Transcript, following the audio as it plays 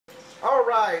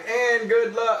Alright, and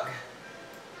good luck.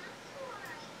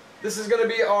 This is going to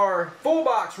be our full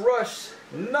box rush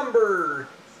number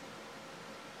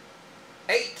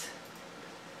 8.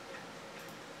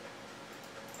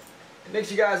 Mix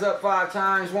you guys up 5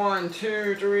 times. 1,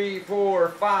 2, 3, 4,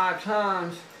 5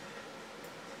 times.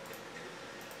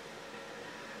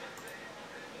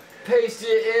 Paste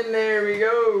it in there, we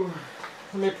go.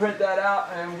 Let me print that out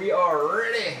and we are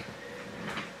ready.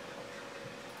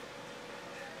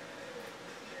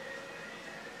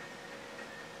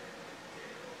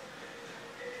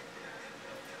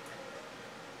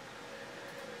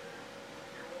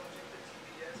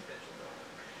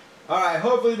 Alright,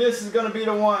 hopefully this is going to be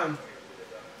the one.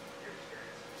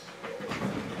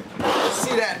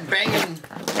 See that banging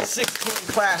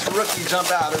 16 class rookie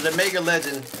jump out of the Mega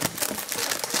Legend.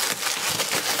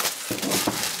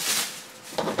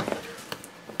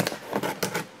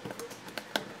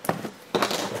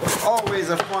 Always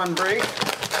a fun break.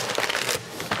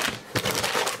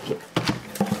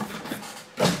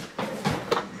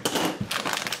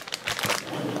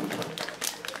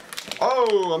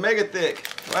 Oh, a mega thick.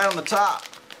 Right on the top.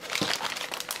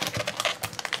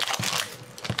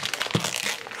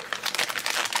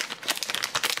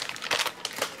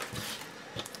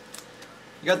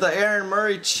 You got the Aaron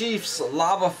Murray Chiefs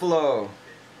Lava Flow.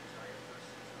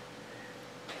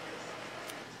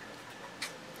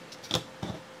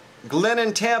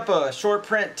 Glennon Tampa, short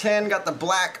print 10, got the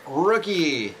black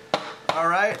rookie.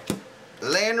 Alright.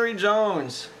 Landry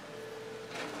Jones.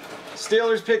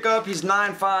 Steelers pickup, he's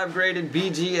 9.5 graded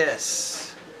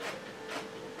BGS.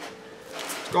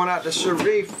 Going out to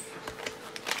Sharif.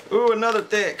 Ooh, another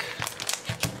thick.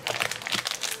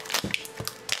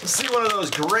 Let's see one of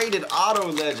those graded auto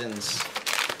legends.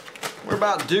 We're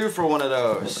about due for one of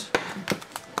those.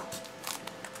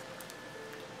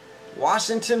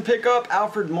 Washington pickup,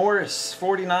 Alfred Morris,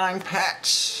 49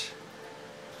 patch.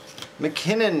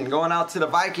 McKinnon going out to the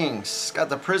Vikings. Got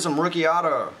the Prism rookie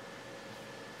auto.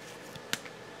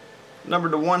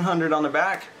 Numbered to 100 on the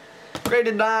back.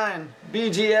 Graded 9,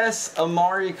 BGS,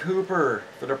 Amari Cooper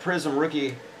for the Prism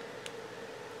rookie.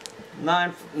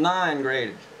 9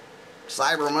 graded.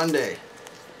 Cyber Monday.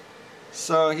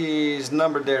 So he's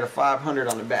numbered there to 500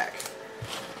 on the back.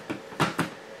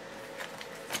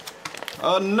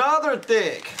 Another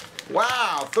thick.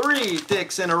 Wow, 3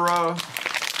 thicks in a row.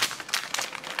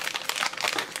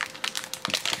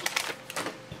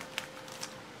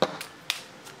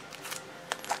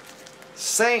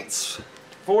 Saints,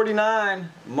 49,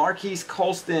 Marquise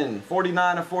Colston,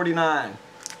 49 of 49.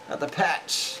 Got the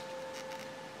patch.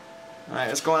 Alright,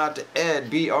 it's going out to Ed,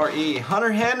 BRE.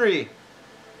 Hunter Henry.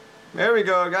 There we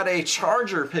go, got a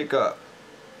Charger pickup.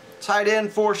 Tight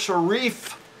end for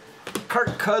Sharif.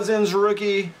 Kirk Cousins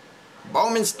rookie.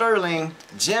 Bowman Sterling.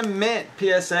 Jim Mint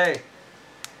PSA.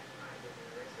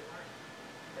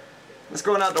 It's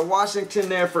going out to Washington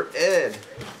there for Ed.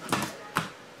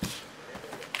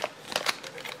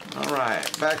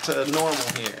 Alright, back to normal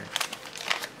here.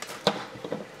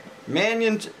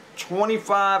 Mannion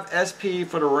 25 SP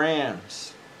for the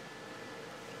Rams.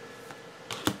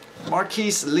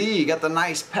 Marquise Lee got the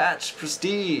nice patch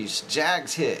prestige.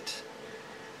 Jags hit.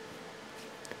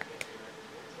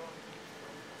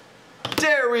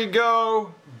 There we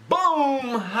go.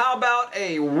 Boom! How about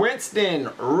a Winston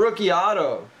rookie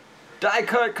auto? Die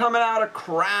cut coming out of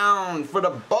Crown for the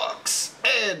Bucks.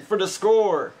 Ed for the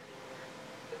score.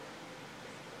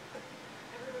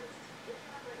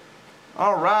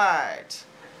 Alright.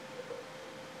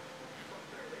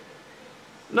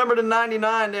 Number to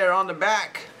 99 there on the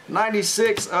back.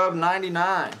 96 of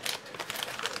 99.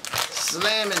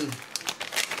 Slamming.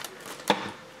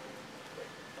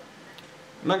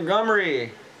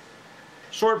 Montgomery.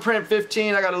 Short print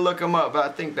 15. I gotta look him up, but I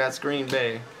think that's Green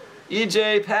Bay.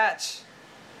 EJ Patch.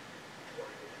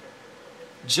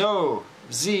 Joe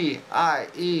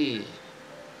Z-I-E.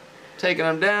 Taking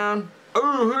him down. Ooh,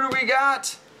 who do we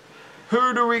got?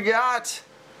 Who do we got?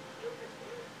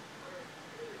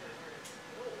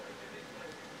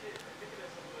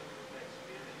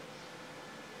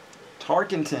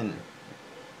 Tarkenton.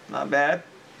 Not bad.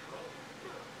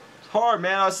 It's hard,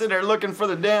 man. I was sitting there looking for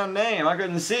the damn name. I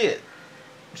couldn't see it.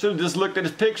 Should have just looked at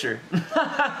his picture.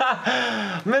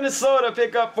 Minnesota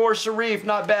pickup for Sharif.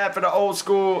 Not bad for the old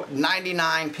school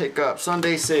 99 pickup.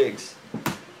 Sunday Sigs.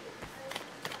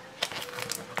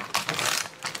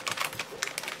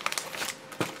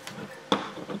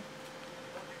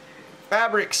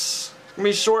 Fabrics. It's going to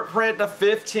be short print to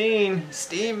 15.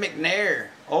 Steve McNair.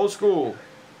 Old school.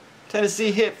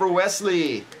 Tennessee hit for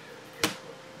Wesley.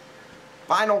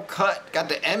 Final cut. Got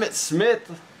the Emmitt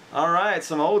Smith. Alright,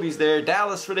 some oldies there.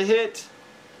 Dallas for the hit.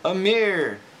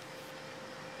 Amir.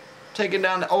 Taking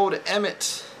down the old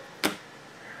Emmett.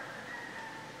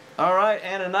 Alright,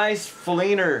 and a nice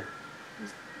Fleener.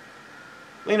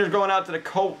 Fleener's going out to the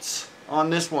Colts on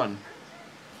this one.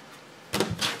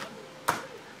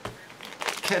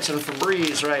 Catching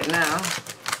Febreze right now.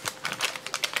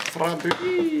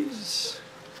 Febreze.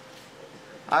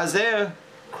 Isaiah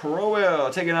Crowell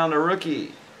taking on the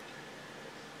rookie.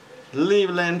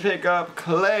 Cleveland pickup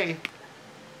Clay.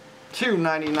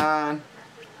 $2.99.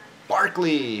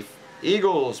 Barkley.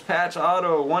 Eagles patch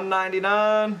auto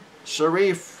 $1.99.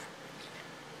 Sharif.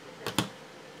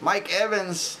 Mike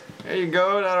Evans. There you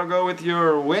go. That'll go with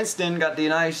your Winston. Got the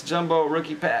nice jumbo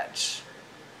rookie patch.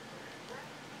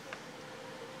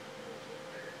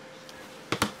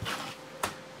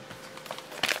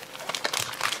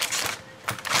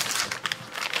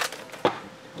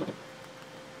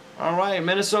 Alright,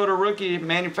 Minnesota rookie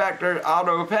manufactured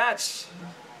auto patch.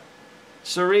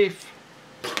 Sharif.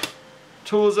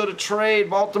 Tools of the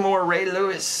trade, Baltimore Ray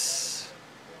Lewis.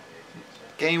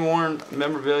 Game worn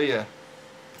memorabilia.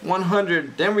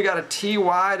 100. Then we got a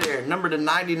TY there, number to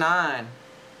 99.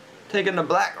 Taking the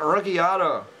black rookie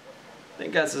auto. I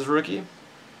think that's his rookie.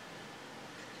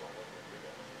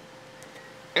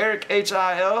 Eric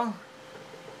HIL.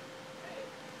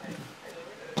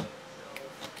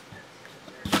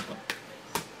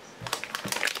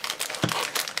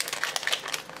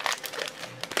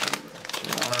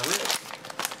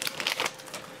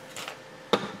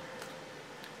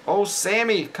 Oh,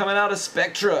 Sammy coming out of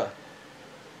Spectra.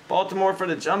 Baltimore for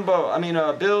the jumbo.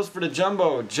 Bills for the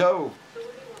jumbo. Joe.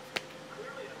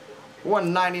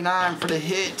 $1.99 for the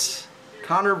hit.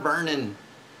 Connor Vernon.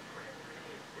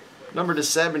 Number to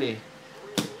 70.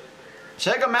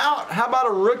 Check him out. How about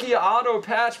a rookie auto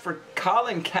patch for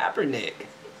Colin Kaepernick?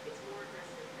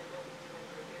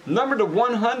 Number to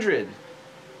 100.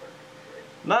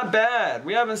 Not bad.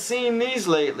 We haven't seen these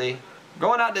lately.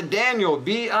 Going out to Daniel,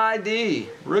 BID,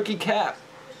 rookie cap.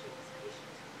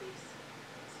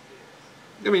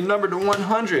 Gonna be numbered to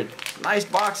 100. Nice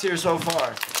box here so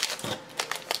far.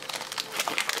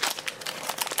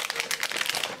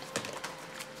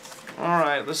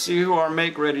 Alright, let's see who our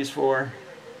make ready's for.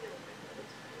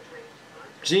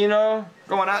 Gino,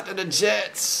 going out to the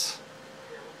Jets.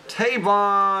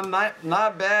 Tavon,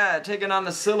 not bad. Taking on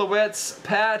the Silhouettes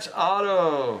patch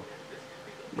auto.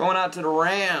 Going out to the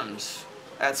Rams.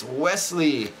 That's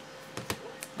Wesley.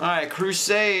 Alright,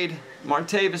 Crusade.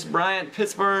 Martavis Bryant,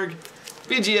 Pittsburgh.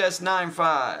 BGS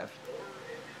 95.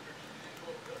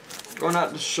 Going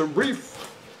out to Sharif.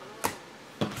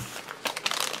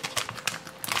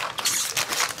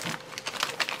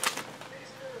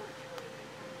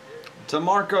 To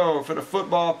Marco for the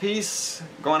football piece.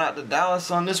 Going out to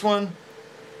Dallas on this one.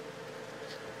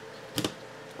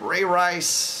 Ray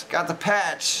Rice. Got the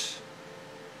patch.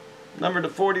 Number to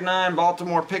 49,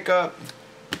 Baltimore pickup.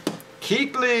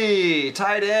 Kuechly,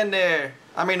 tight end there.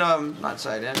 Not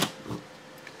tight end.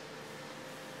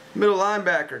 Middle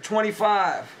linebacker,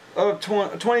 25 of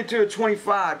 22 of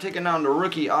 25, taking down the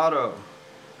rookie auto.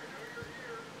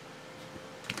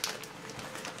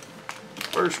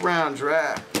 First round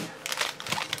draft.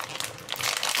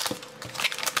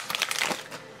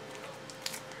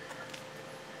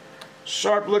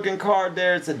 Sharp looking card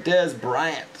there. It's a Dez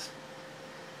Bryant.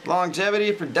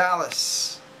 Longevity for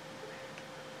Dallas.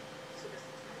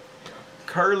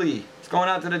 Curly. It's going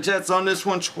out to the Jets on this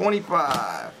one,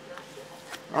 25.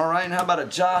 Alright, and how about a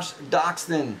Josh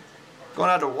Doxson? Going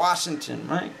out to Washington,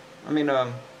 right? In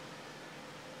the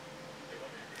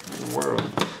world.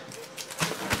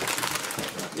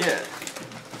 Yeah.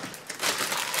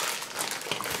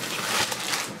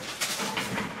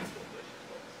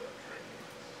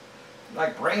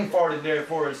 Like brain farted there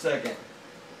for a second.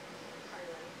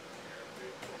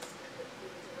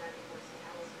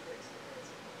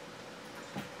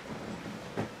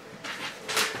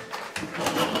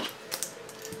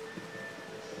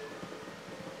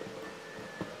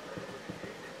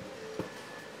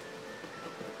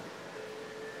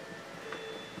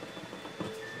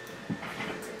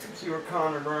 See where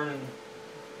Connor Vernon.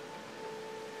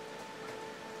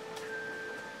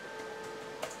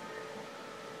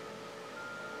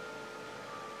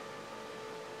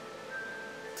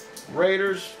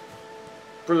 Raiders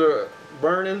for the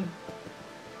Vernon.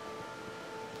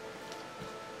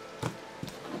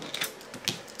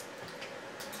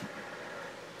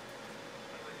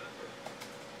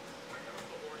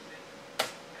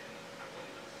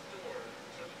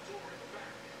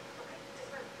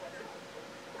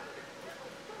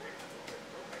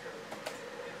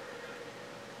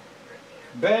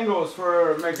 Bengals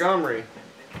for Montgomery.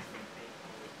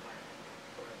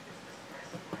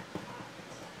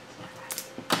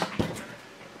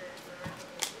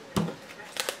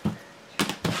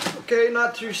 Okay,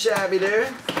 not too shabby there.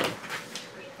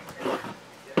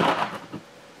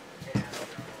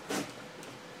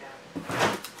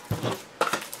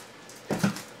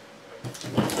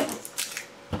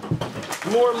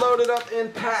 More loaded up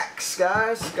in packs,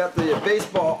 guys. Got the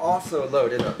baseball also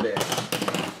loaded up there.